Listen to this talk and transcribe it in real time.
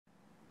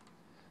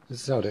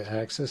This is how to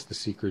access the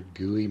secret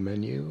GUI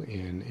menu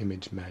in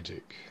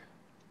ImageMagick.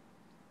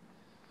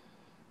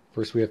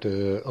 First we have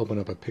to open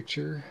up a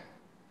picture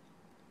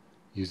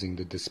using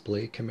the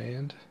display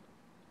command.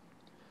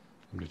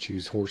 I'm going to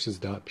choose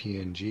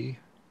horses.png.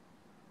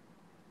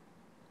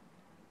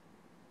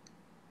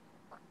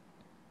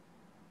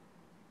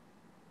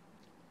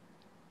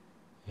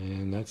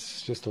 And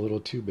that's just a little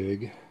too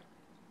big.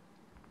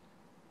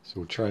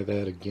 So we'll try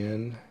that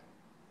again.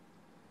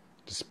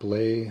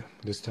 Display,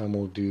 this time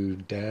we'll do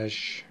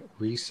dash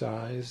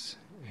resize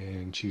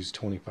and choose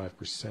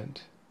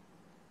 25%.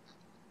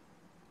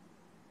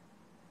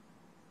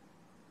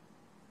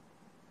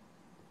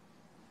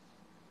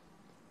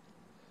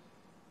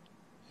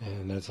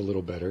 And that's a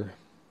little better.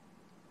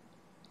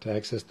 To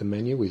access the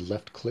menu, we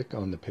left click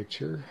on the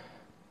picture,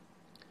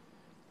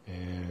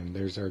 and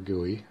there's our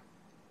GUI.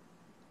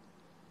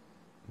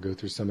 Go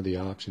through some of the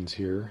options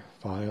here.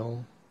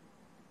 File,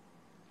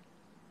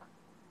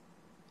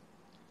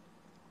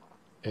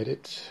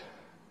 edit,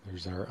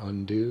 there's our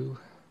undo,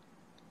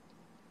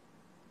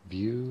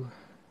 view,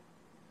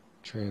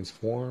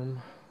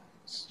 transform.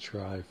 Let's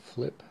try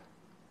flip.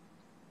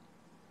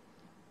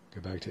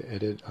 Go back to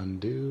edit,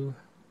 undo,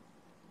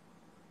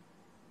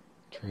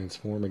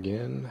 transform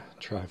again,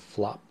 try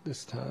flop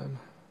this time.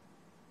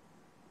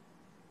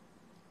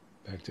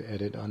 Back to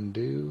edit,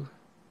 undo,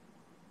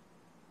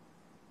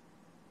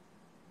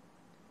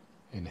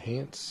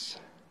 enhance,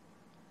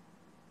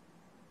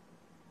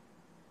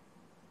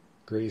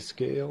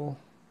 grayscale,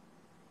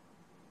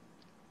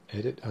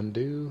 edit,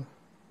 undo,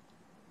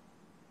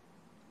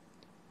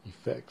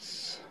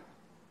 effects,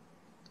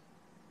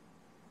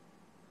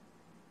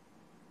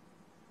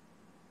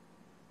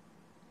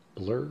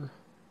 blur,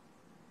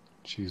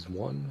 choose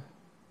one,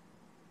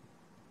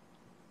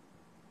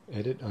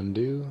 edit,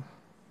 undo,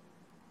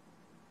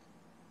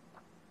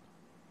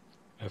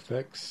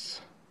 FX,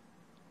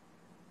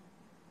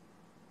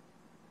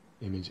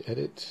 image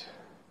edit,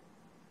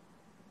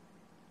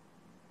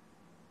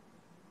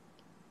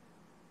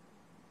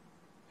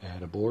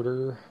 add a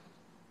border,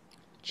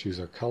 choose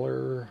our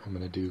color. I'm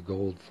going to do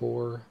gold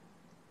 4,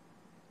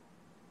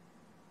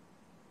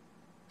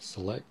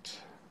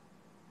 select,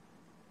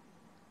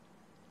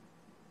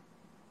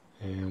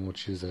 and we'll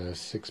choose a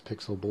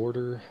 6-pixel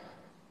border.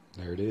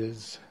 There it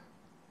is.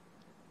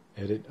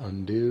 Edit,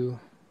 undo.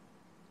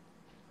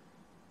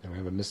 Then we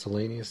have a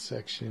miscellaneous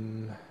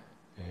section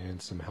and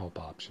some help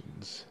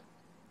options.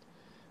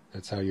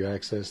 That's how you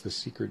access the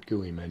secret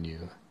GUI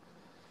menu.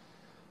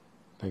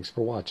 Thanks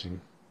for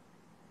watching.